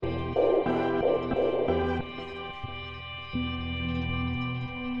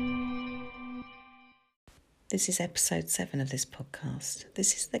This is episode 7 of this podcast.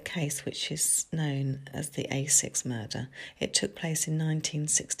 This is the case which is known as the A6 murder. It took place in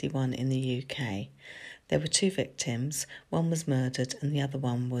 1961 in the UK. There were 2 victims. One was murdered and the other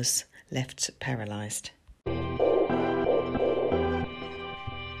one was left paralysed.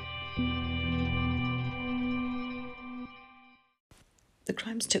 The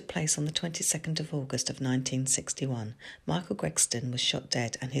crimes took place on the 22nd of August of 1961. Michael Gregston was shot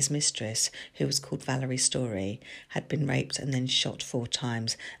dead and his mistress, who was called Valerie Story, had been raped and then shot 4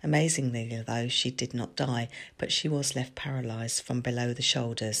 times. Amazingly, though, she did not die, but she was left paralysed from below the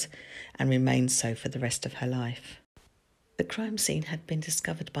shoulders and remained so for the rest of her life. The crime scene had been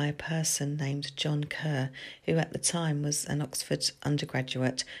discovered by a person named John Kerr, who at the time was an Oxford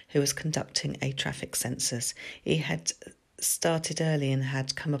undergraduate who was conducting a traffic census. He had started early and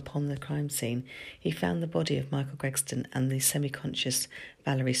had come upon the crime scene. He found the body of Michael Gregston and the semi-conscious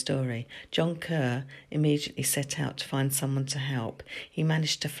Valerie Story. John Kerr immediately set out to find someone to help. He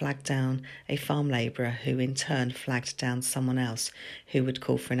managed to flag down a farm labourer who in turn flagged down someone else who would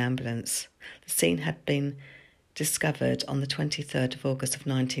call for an ambulance. The scene had been discovered on the 23rd of August of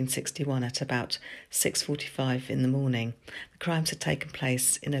 1961 at about 6:45 in the morning. The crimes had taken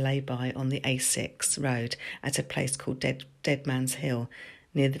place in a lay-by on the A6 road at a place called Dead Man's Hill,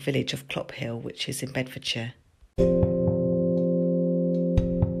 near the village of Clophill, which is in Bedfordshire.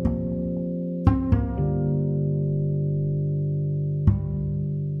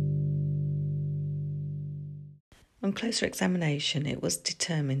 On closer examination, it was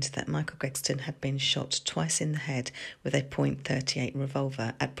determined that Michael Gregston had been shot twice in the head with a .38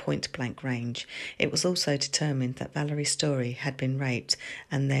 revolver at point-blank range. It was also determined that Valerie Story had been raped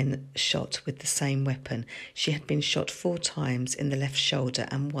and then shot with the same weapon. She had been shot 4 times in the left shoulder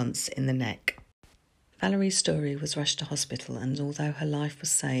and once in the neck. Valerie Story was rushed to hospital and although her life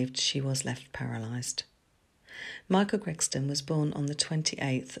was saved, she was left paralysed. Michael Gregston was born on the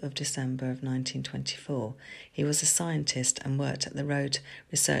 28th of December of 1924. He was a scientist and worked at the Road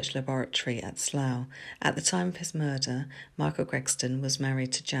Research Laboratory at Slough. At the time of his murder, Michael Gregston was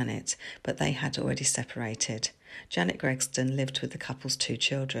married to Janet, but they had already separated. Janet Gregston lived with the couple's 2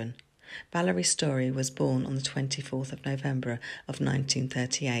 children. Valerie Story was born on the 24th of November of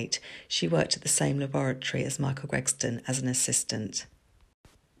 1938. She worked at the same laboratory as Michael Gregston as an assistant.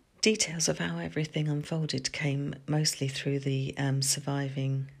 Details of how everything unfolded came mostly through the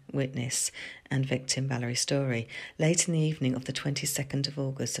surviving witness and victim Valerie Story. Late in the evening of the 22nd of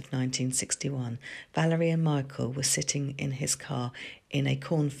August of 1961, Valerie and Michael were sitting in his car in a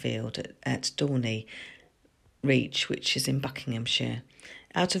cornfield at Dorney Reach, which is in Buckinghamshire.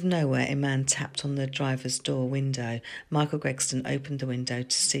 Out of nowhere, a man tapped on the driver's door window. Michael Gregston opened the window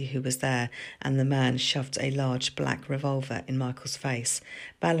to see who was there, and the man shoved a large black revolver in Michael's face.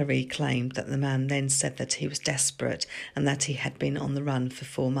 Valerie claimed that the man then said that he was desperate and that he had been on the run for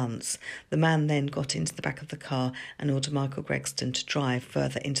 4 months. The man then got into the back of the car and ordered Michael Gregston to drive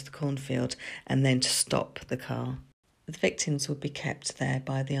further into the cornfield and then to stop the car. The victims would be kept there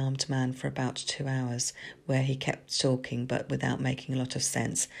by the armed man for about 2 hours, where he kept talking but without making a lot of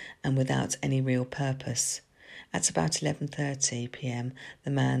sense and without any real purpose. At about 11:30 p.m,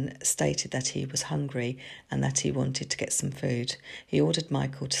 the man stated that he was hungry and that he wanted to get some food. He ordered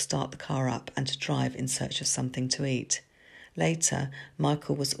Michael to start the car up and to drive in search of something to eat. Later,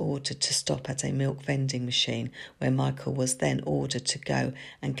 Michael was ordered to stop at a milk vending machine, where Michael was then ordered to go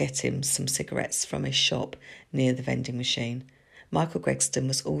and get him some cigarettes from a shop near the vending machine. Michael Gregston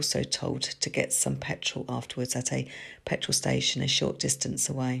was also told to get some petrol afterwards at a petrol station a short distance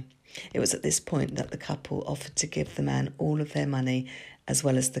away. It was at this point that the couple offered to give the man all of their money as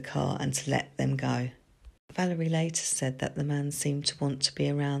well as the car and to let them go. Valerie later said that the man seemed to want to be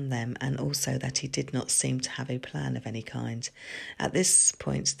around them and also that he did not seem to have a plan of any kind. At this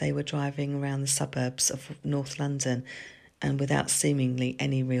point, they were driving around the suburbs of North London and without seemingly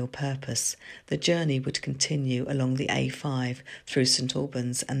any real purpose. The journey would continue along the A5 through St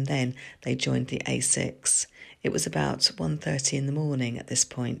Albans and then they joined the A6. It was about 1:30 in the morning at this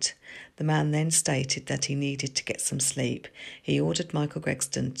point. The man then stated that he needed to get some sleep. He ordered Michael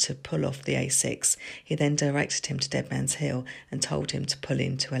Gregston to pull off the A6. He then directed him to Dead Man's Hill and told him to pull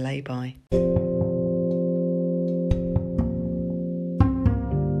into a lay-by.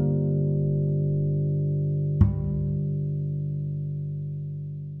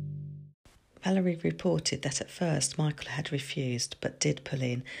 Valerie reported that at first Michael had refused but did pull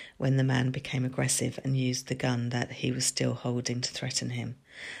in when the man became aggressive and used the gun that he was still holding to threaten him.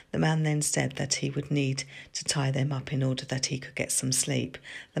 The man then said that he would need to tie them up in order that he could get some sleep.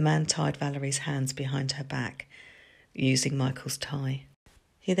 The man tied Valerie's hands behind her back using Michael's tie.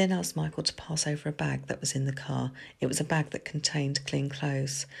 He then asked Michael to pass over a bag that was in the car. It was a bag that contained clean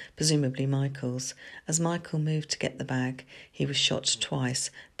clothes, presumably Michael's. As Michael moved to get the bag, he was shot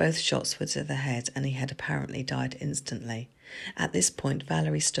twice. Both shots were to the head, and he had apparently died instantly. At this point,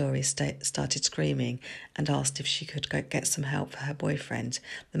 Valerie Story started screaming and asked if she could go get some help for her boyfriend.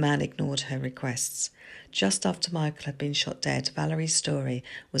 The man ignored her requests. Just after Michael had been shot dead, Valerie Story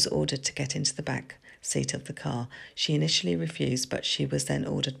was ordered to get into the back seat of the car. She initially refused, but she was then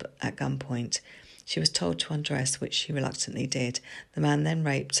ordered at gunpoint. She was told to undress, which she reluctantly did. The man then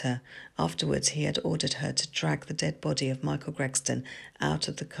raped her. Afterwards, he had ordered her to drag the dead body of Michael Gregston out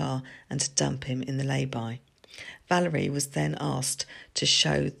of the car and to dump him in the lay-by. Valerie was then asked to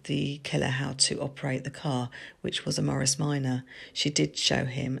show the killer how to operate the car, which was a Morris Minor. She did show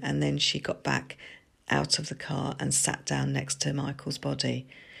him, and then she got back out of the car and sat down next to Michael's body.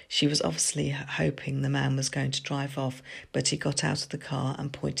 She was obviously hoping the man was going to drive off, but he got out of the car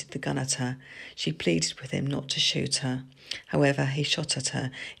and pointed the gun at her. She pleaded with him not to shoot her. However, he shot at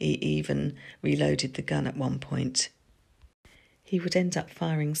her. He even reloaded the gun at one point. He would end up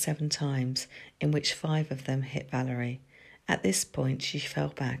firing 7 times, in which 5 of them hit Valerie. At this point, she fell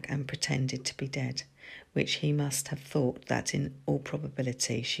back and pretended to be dead, which he must have thought that in all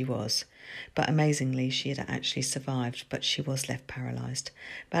probability she was. But amazingly, she had actually survived, but she was left paralysed.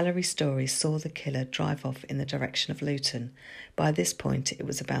 Valerie Story saw the killer drive off in the direction of Luton. By this point, it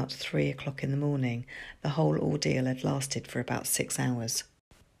was about 3 o'clock in the morning. The whole ordeal had lasted for about 6 hours.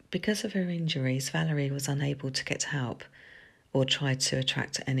 Because of her injuries, Valerie was unable to get help or tried to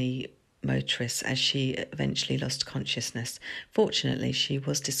attract any motorists as she eventually lost consciousness. Fortunately, she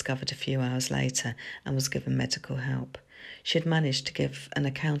was discovered a few hours later and was given medical help. She had managed to give an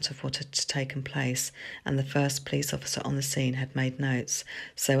account of what had taken place, and the first police officer on the scene had made notes,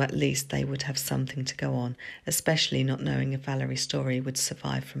 so at least they would have something to go on, especially not knowing if Valerie Story would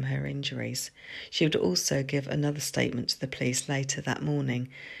survive from her injuries. She would also give another statement to the police later that morning.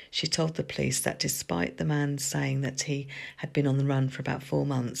 She told the police that despite the man saying that he had been on the run for about 4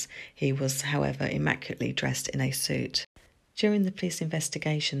 months, he was, however, immaculately dressed in a suit. During the police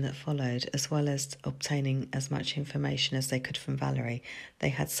investigation that followed, as well as obtaining as much information as they could from Valerie, they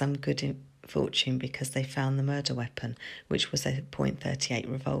had some good fortune because they found the murder weapon, which was a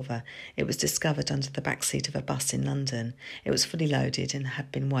 .38 revolver. It was discovered under the back seat of a bus in London. It was fully loaded and had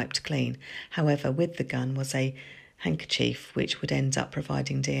been wiped clean. However, with the gun was a handkerchief, which would end up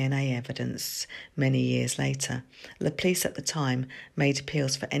providing DNA evidence many years later. The police at the time made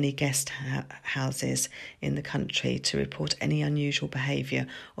appeals for any guest houses in the country to report any unusual behaviour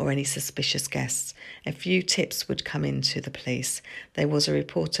or any suspicious guests. A few tips would come in to the police. There was a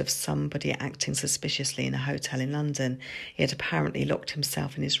report of somebody acting suspiciously in a hotel in London. He had apparently locked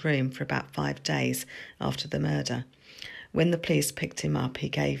himself in his room for about 5 days after the murder. When the police picked him up, he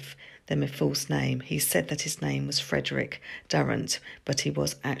gave them a false name. He said that his name was Frederick Durrant, but he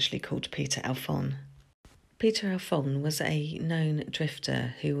was actually called Peter Alphon. Peter Alphon was a known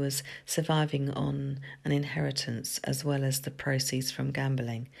drifter who was surviving on an inheritance as well as the proceeds from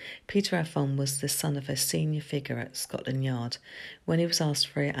gambling. Peter Alphon was the son of a senior figure at Scotland Yard. When he was asked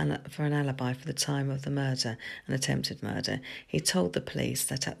for an alibi for the time of the murder and attempted murder, he told the police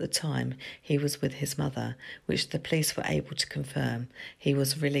that at the time he was with his mother, which the police were able to confirm. He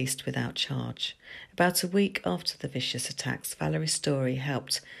was released without charge. About a week after the vicious attacks, Valerie Story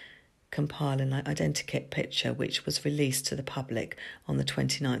helped compile an identikit picture which was released to the public on the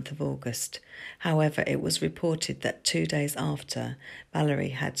 29th of August. However, it was reported that 2 days after Valerie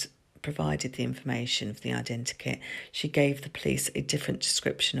had provided the information of the identikit, she gave the police a different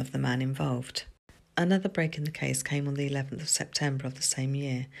description of the man involved. Another break in the case came on the 11th of September of the same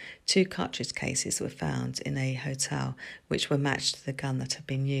year. 2 cartridge cases were found in a hotel which were matched to the gun that had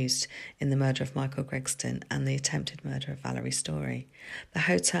been used in the murder of Michael Gregston and the attempted murder of Valerie Story. The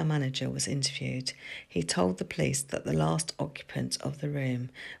hotel manager was interviewed. He told the police that the last occupant of the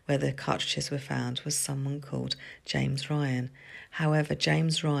room where the cartridges were found was someone called James Ryan. However,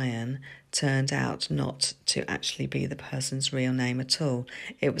 James Ryan turned out not to actually be the person's real name at all.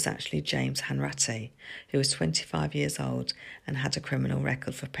 It was actually James Hanratty, who was 25 years old and had a criminal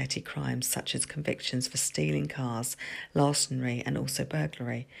record for petty crimes such as convictions for stealing cars, larceny and also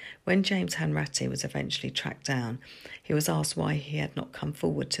burglary. When James Hanratty was eventually tracked down, he was asked why he had not come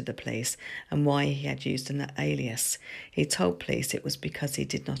forward to the police and why he had used an alias. He told police it was because he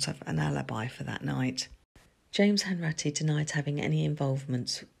did not have an alibi for that night. James Hanratty denied having any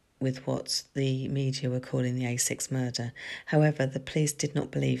involvement with what the media were calling the A6 murder. However, the police did not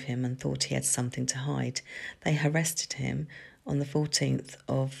believe him and thought he had something to hide. They arrested him on the 14th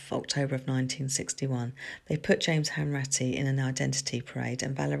of October of 1961. They put James Hanratty in an identity parade,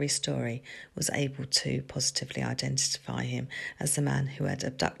 and Valerie Story was able to positively identify him as the man who had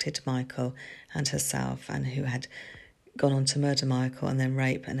abducted Michael and herself, and who had gone on to murder Michael and then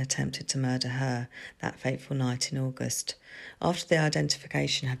rape and attempted to murder her that fateful night in August. After the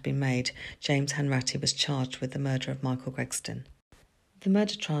identification had been made, James Hanratty was charged with the murder of Michael Gregston. The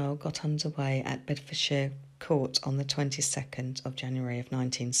murder trial got underway at Bedfordshire Court on the 22nd of January of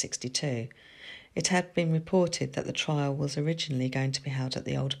 1962. It had been reported that the trial was originally going to be held at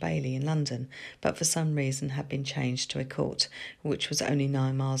the Old Bailey in London, but for some reason had been changed to a court which was only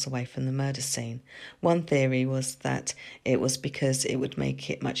 9 miles away from the murder scene. One theory was that it was because it would make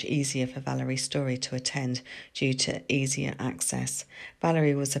it much easier for Valerie Story to attend due to easier access.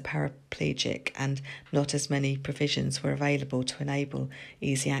 Valerie was a paraplegic, and not as many provisions were available to enable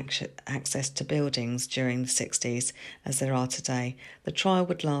easy access to buildings during the 60s as there are today. The trial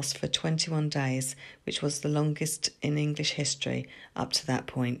would last for 21 days, which was the longest in English history up to that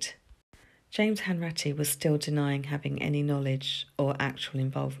point. James Hanratty was still denying having any knowledge or actual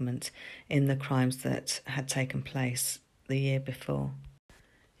involvement in the crimes that had taken place the year before.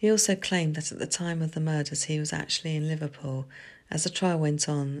 He also claimed that at the time of the murders he was actually in Liverpool. As the trial went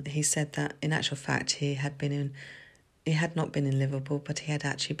on, he said that in actual fact he had not been in Liverpool, but he had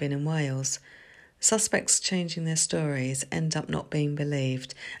actually been in Wales. Suspects changing their stories end up not being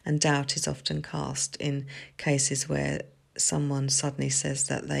believed, and doubt is often cast in cases where someone suddenly says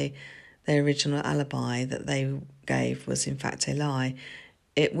that their original alibi that they gave was in fact a lie.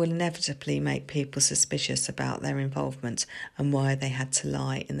 It will inevitably make people suspicious about their involvement and why they had to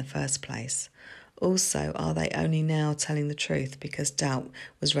lie in the first place. Also, are they only now telling the truth because doubt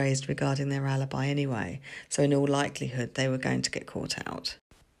was raised regarding their alibi anyway, so in all likelihood they were going to get caught out?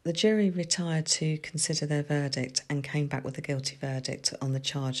 The jury retired to consider their verdict and came back with a guilty verdict on the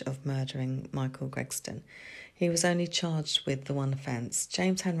charge of murdering Michael Gregston. He was only charged with the one offence.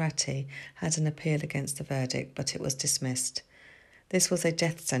 James Hanratty had an appeal against the verdict, but it was dismissed. This was a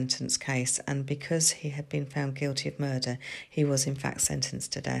death sentence case, and because he had been found guilty of murder, he was in fact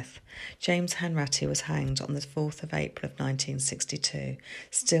sentenced to death. James Hanratty was hanged on the 4th of April of 1962,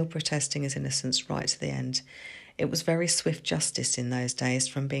 still protesting his innocence right to the end. It was very swift justice in those days.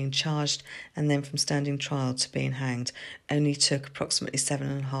 From being charged and then from standing trial to being hanged only took approximately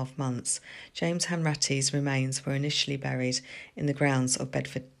 7.5 months. James Hanratty's remains were initially buried in the grounds of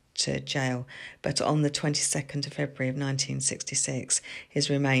Bedfordshire Jail, but on the 22nd of February of 1966, his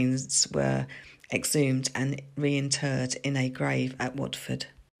remains were exhumed and reinterred in a grave at Watford.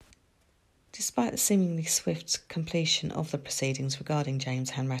 Despite the seemingly swift completion of the proceedings regarding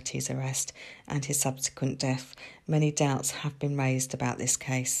James Hanratty's arrest and his subsequent death, many doubts have been raised about this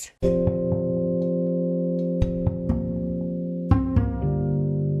case.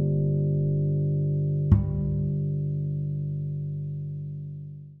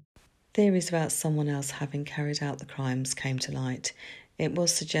 Theories about someone else having carried out the crimes came to light. It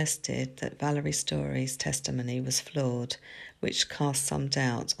was suggested that Valerie Story's testimony was flawed, which cast some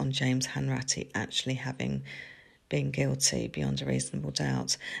doubt on James Hanratty actually having been guilty beyond a reasonable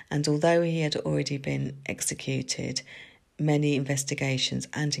doubt. And although he had already been executed, many investigations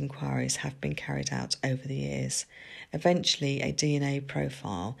and inquiries have been carried out over the years. Eventually, a DNA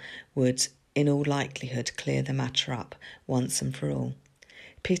profile would, in all likelihood, clear the matter up once and for all.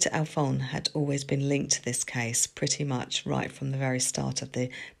 Peter Alphone had always been linked to this case pretty much right from the very start of the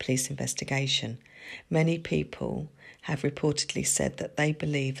police investigation. Many people have reportedly said that they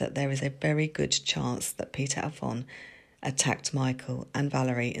believe that there is a very good chance that Peter Alphone attacked Michael and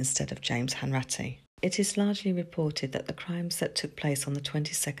Valerie instead of James Hanratty. It is largely reported that the crimes that took place on the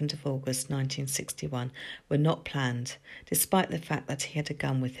 22nd of August 1961 were not planned. Despite the fact that he had a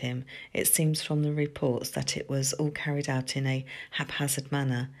gun with him, it seems from the reports that it was all carried out in a haphazard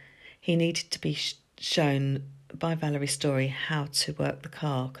manner. He needed to be shown by Valerie Story how to work the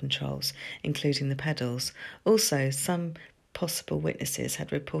car controls, including the pedals. Also, some possible witnesses had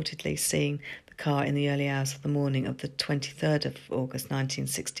reportedly seen the car in the early hours of the morning of the 23rd of August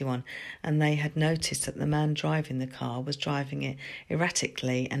 1961, and they had noticed that the man driving the car was driving it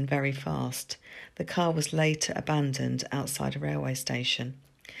erratically and very fast. The car was later abandoned outside a railway station.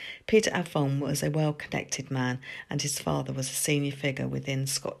 Peter Alphone was a well-connected man, and his father was a senior figure within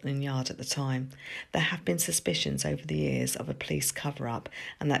Scotland Yard at the time. There have been suspicions over the years of a police cover-up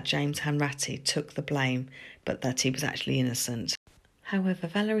and that James Hanratty took the blame, but that he was actually innocent. However,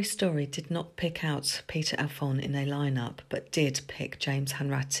 Valerie Story did not pick out Peter Alphone in a lineup, but did pick James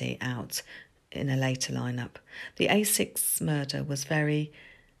Hanratty out in a later lineup. The A6 murder was very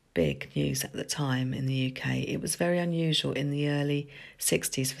big news at the time in the UK. It was very unusual in the early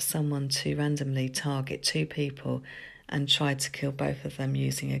 60s for someone to randomly target two people and try to kill both of them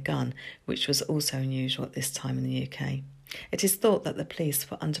using a gun, which was also unusual at this time in the UK. It is thought that the police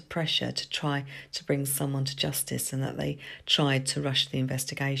were under pressure to try to bring someone to justice and that they tried to rush the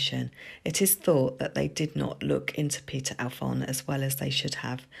investigation. It is thought that they did not look into Peter Alphon as well as they should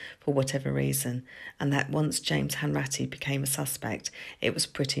have, for whatever reason, and that once James Hanratty became a suspect, it was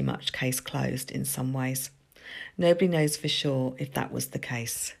pretty much case closed in some ways. Nobody knows for sure if that was the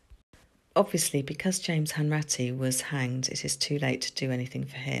case. Obviously, because James Hanratty was hanged, it is too late to do anything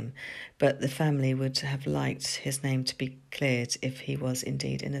for him, but the family would have liked his name to be cleared if he was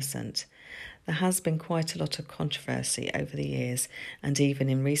indeed innocent. There has been quite a lot of controversy over the years, and even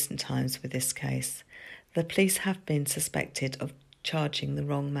in recent times with this case. The police have been suspected of charging the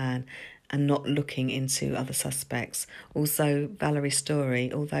wrong man and not looking into other suspects. Also, Valerie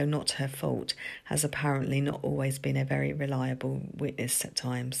Storey, although not her fault, has apparently not always been a very reliable witness at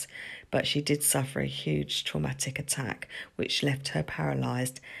times, but she did suffer a huge traumatic attack which left her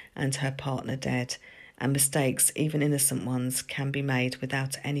paralysed and her partner dead, and mistakes, even innocent ones, can be made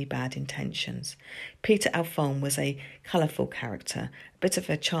without any bad intentions. Peter Alphon was a colourful character, a bit of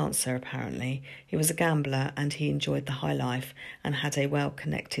a chancer apparently. He was a gambler and he enjoyed the high life and had a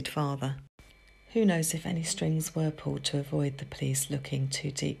well-connected father. Who knows if any strings were pulled to avoid the police looking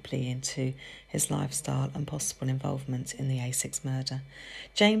too deeply into his lifestyle and possible involvement in the A6 murder.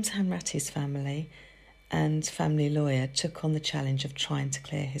 James Hanratty's family and family lawyer took on the challenge of trying to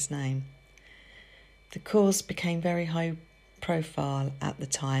clear his name. The cause became very high profile at the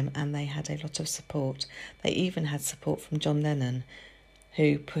time and they had a lot of support. They even had support from John Lennon,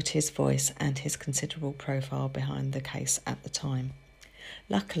 who put his voice and his considerable profile behind the case at the time.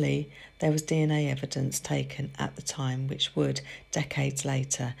 Luckily, there was DNA evidence taken at the time which would, decades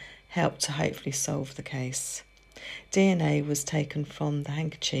later, help to hopefully solve the case. DNA was taken from the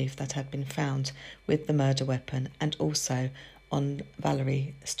handkerchief that had been found with the murder weapon and also on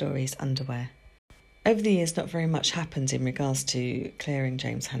Valerie Storey's underwear. Over the years, not very much happened in regards to clearing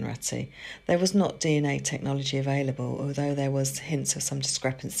James Hanratty. There was not DNA technology available, although there was hints of some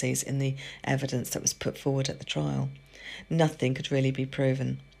discrepancies in the evidence that was put forward at the trial. Nothing could really be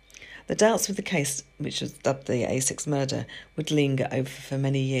proven. The doubts with the case, which was dubbed the A6 murder, would linger over for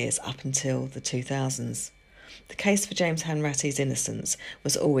many years up until the 2000s. The case for James Hanratty's innocence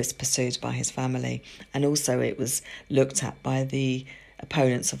was always pursued by his family, and also it was looked at by the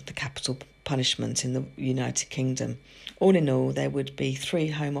opponents of the capital punishment in the United Kingdom. All in all, there would be 3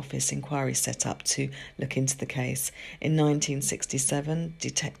 Home Office inquiries set up to look into the case. In 1967,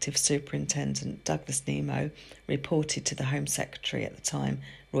 Detective Superintendent Douglas Nemo reported to the Home Secretary at the time,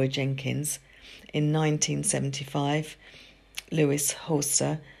 Roy Jenkins. In 1975, Lewis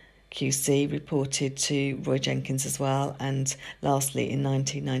Horser, QC, reported to Roy Jenkins as well. And lastly, in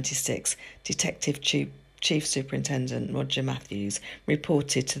 1996, Detective Chief Superintendent Roger Matthews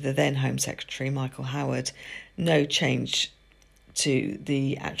reported to the then Home Secretary Michael Howard. No change to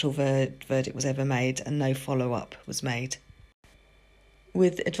the actual verdict was ever made and no follow-up was made.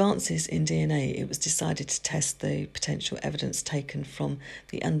 With advances in DNA, it was decided to test the potential evidence taken from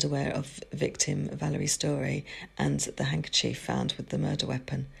the underwear of victim Valerie Storey and the handkerchief found with the murder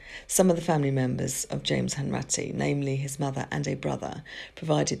weapon. Some of the family members of James Hanratty, namely his mother and a brother,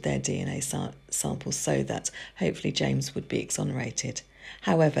 provided their DNA samples so that hopefully James would be exonerated.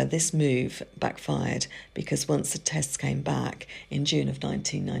 However, this move backfired because once the tests came back in June of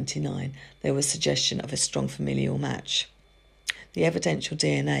 1999, there was suggestion of a strong familial match. The evidential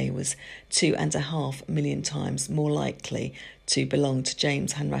DNA was 2.5 million times more likely to belong to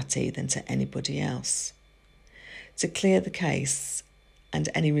James Hanratty than to anybody else. To clear the case and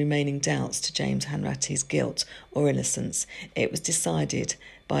any remaining doubts to James Hanratty's guilt or innocence, it was decided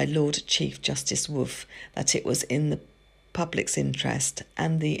by Lord Chief Justice Wolfe that it was in the public's interest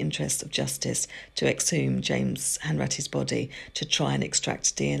and the interest of justice to exhume James Hanratty's body to try and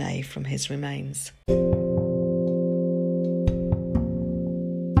extract DNA from his remains.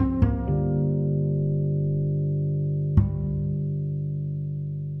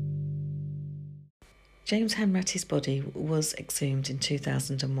 James Hanratty's body was exhumed in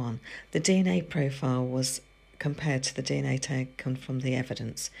 2001. The DNA profile was compared to the DNA taken from the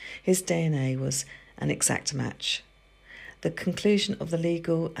evidence. His DNA was an exact match. The conclusion of the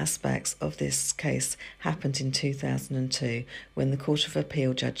legal aspects of this case happened in 2002 when the Court of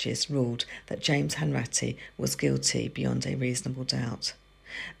Appeal judges ruled that James Hanratty was guilty beyond a reasonable doubt.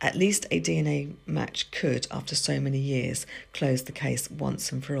 At least a DNA match could, after so many years, close the case once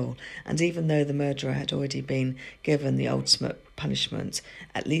and for all, and even though the murderer had already been given the ultimate punishment,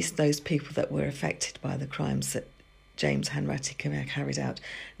 at least those people that were affected by the crimes that James Hanratty carried out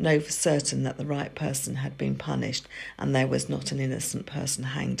know for certain that the right person had been punished and there was not an innocent person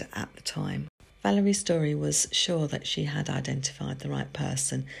hanged at the time. Valerie Story was sure that she had identified the right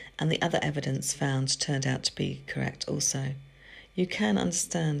person, and the other evidence found turned out to be correct also. You can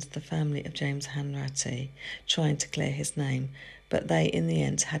understand the family of James Hanratty trying to clear his name, but they in the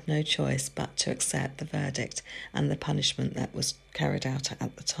end had no choice but to accept the verdict and the punishment that was carried out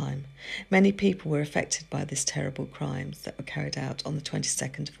at the time. Many people were affected by these terrible crimes that were carried out on the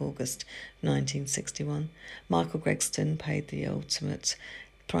 22nd of August 1961. Michael Gregston paid the ultimate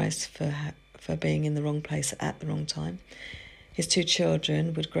price for being in the wrong place at the wrong time. His two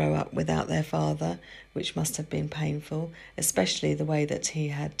children would grow up without their father, which must have been painful, especially the way that he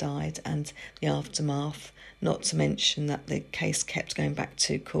had died and the aftermath, not to mention that the case kept going back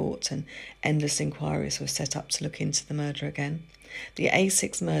to court and endless inquiries were set up to look into the murder again. The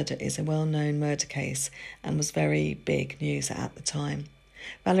A6 murder is a well-known murder case and was very big news at the time.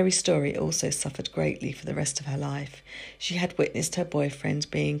 Valerie Story also suffered greatly for the rest of her life. She had witnessed her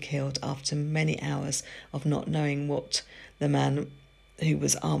boyfriend being killed after many hours of not knowing what the man who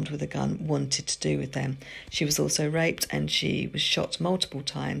was armed with a gun wanted to do with them. She was also raped and she was shot multiple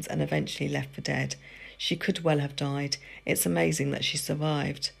times and eventually left for dead. She could well have died. It's amazing that she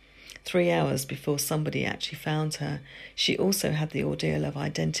survived. 3 hours before somebody actually found her. She also had the ordeal of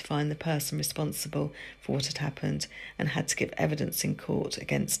identifying the person responsible for what had happened and had to give evidence in court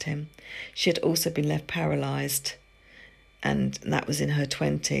against him. She had also been left paralysed, and that was in her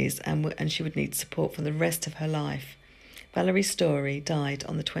 20s, and she would need support for the rest of her life. Valerie Story died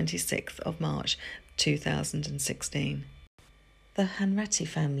on the 26th of March 2016. The Hanratty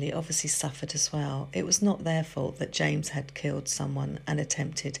family obviously suffered as well. It was not their fault that James had killed someone and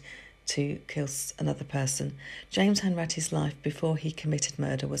attempted to kill another person. James Hanratty's life before he committed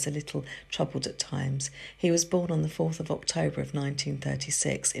murder was a little troubled at times. He was born on the 4th of October of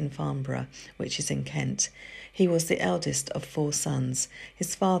 1936 in Farnborough, which is in Kent. He was the eldest of 4 sons.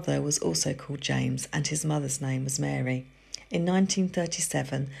 His father was also called James and his mother's name was Mary. In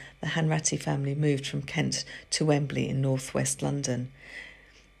 1937, the Hanratty family moved from Kent to Wembley in northwest London.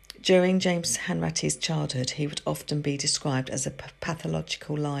 During James Hanratty's childhood, he would often be described as a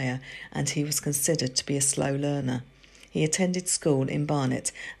pathological liar, and he was considered to be a slow learner. He attended school in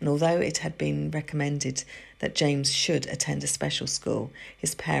Barnet, and although it had been recommended that James should attend a special school,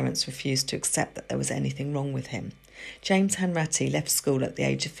 his parents refused to accept that there was anything wrong with him. James Hanratty left school at the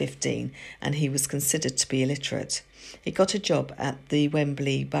age of 15, and he was considered to be illiterate. He got a job at the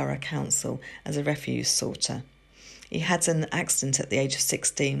Wembley Borough Council as a refuse sorter. He had an accident at the age of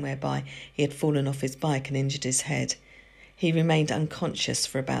 16 whereby he had fallen off his bike and injured his head. He remained unconscious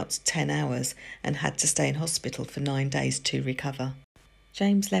for about 10 hours and had to stay in hospital for 9 days to recover.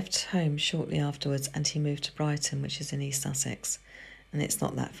 James left home shortly afterwards and he moved to Brighton, which is in East Sussex, and it's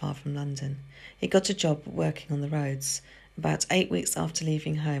not that far from London. He got a job working on the roads. About 8 weeks after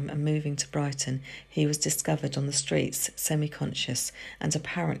leaving home and moving to Brighton, he was discovered on the streets, semi-conscious and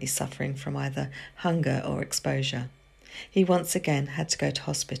apparently suffering from either hunger or exposure. He once again had to go to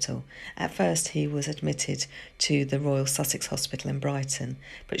hospital. At first he was admitted to the Royal Sussex Hospital in Brighton,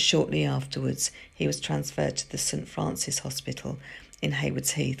 but shortly afterwards he was transferred to the St Francis Hospital in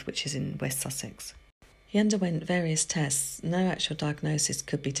Haywards Heath, which is in West Sussex. He underwent various tests. No actual diagnosis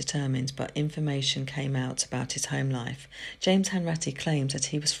could be determined, but information came out about his home life. James Hanratty claimed that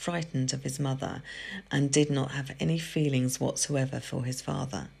he was frightened of his mother and did not have any feelings whatsoever for his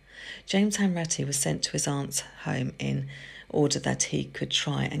father. James Hanratty was sent to his aunt's home in order that he could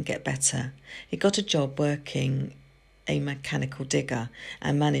try and get better. He got a job working a mechanical digger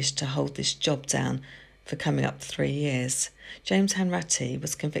and managed to hold this job down for coming up to 3 years. James Hanratty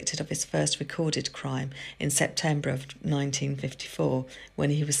was convicted of his first recorded crime in September of 1954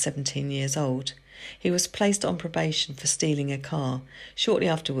 when he was 17 years old. He was placed on probation for stealing a car. Shortly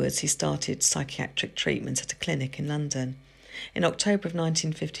afterwards, he started psychiatric treatment at a clinic in London. In October of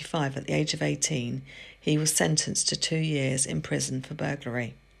 1955, at the age of 18, he was sentenced to 2 years in prison for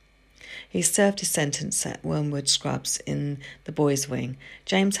burglary. He served his sentence at Wormwood Scrubs in the boys' wing.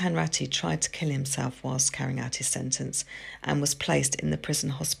 James Hanratty tried to kill himself whilst carrying out his sentence and was placed in the prison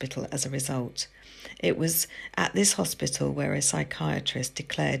hospital as a result. It was at this hospital where a psychiatrist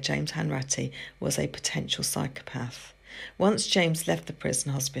declared James Hanratty was a potential psychopath. Once James left the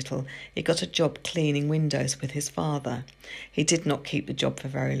prison hospital, he got a job cleaning windows with his father. He did not keep the job for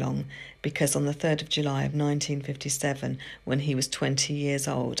very long because on the 3rd of July of 1957, when he was 20 years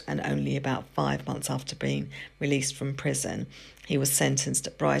old and only about 5 months after being released from prison, he was sentenced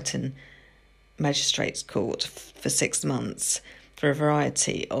at Brighton magistrates' court for 6 months for a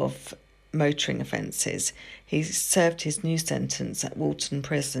variety of motoring offences. He served his new sentence at Walton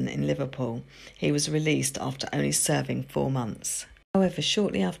Prison in Liverpool. He was released after only serving 4 months. However,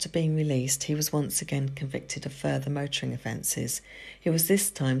 shortly after being released, he was once again convicted of further motoring offences. He was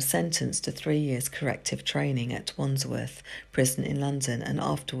this time sentenced to 3 years corrective training at Wandsworth Prison in London and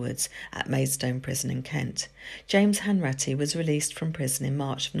afterwards at Maidstone Prison in Kent. James Hanratty was released from prison in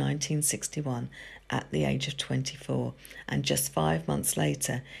March of 1961 at the age of 24, and just 5 months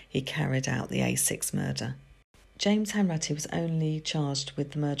later he carried out the A6 murder. James Hanratty was only charged with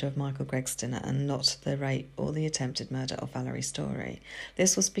the murder of Michael Gregston and not the rape or the attempted murder of Valerie Storey.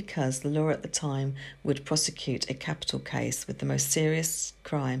 This was because the law at the time would prosecute a capital case with the most serious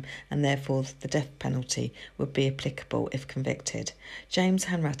crime, and therefore the death penalty would be applicable if convicted. James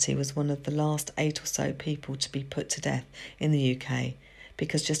Hanratty was one of the last 8 or so people to be put to death in the UK,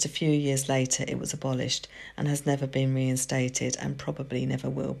 because just a few years later it was abolished and has never been reinstated and probably never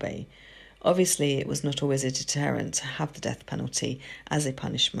will be. Obviously, it was not always a deterrent to have the death penalty as a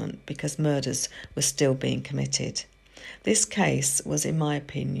punishment because murders were still being committed. This case was, in my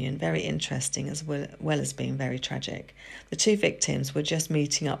opinion, very interesting as well as being very tragic. The 2 victims were just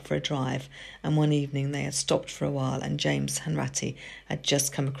meeting up for a drive, and one evening they had stopped for a while and James Hanratty had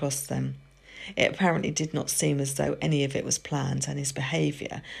just come across them. It apparently did not seem as though any of it was planned, and his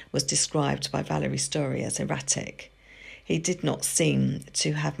behaviour was described by Valerie Storey as erratic. He did not seem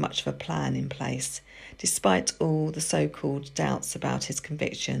to have much of a plan in place. Despite all the so-called doubts about his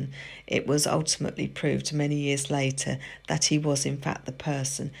conviction, it was ultimately proved many years later that he was in fact the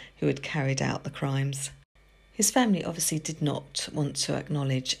person who had carried out the crimes. His family obviously did not want to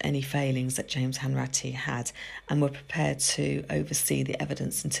acknowledge any failings that James Hanratty had and were prepared to oversee the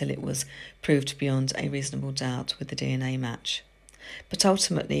evidence until it was proved beyond a reasonable doubt with the DNA match. But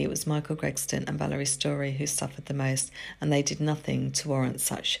ultimately it was Michael Gregston and Valerie Storey who suffered the most, and they did nothing to warrant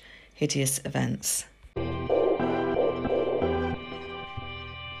such hideous events.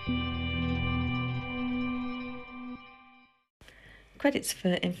 Credits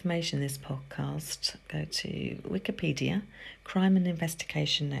for information in this podcast go to Wikipedia, Crime and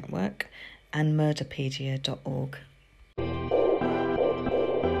Investigation Network, and Murderpedia.org.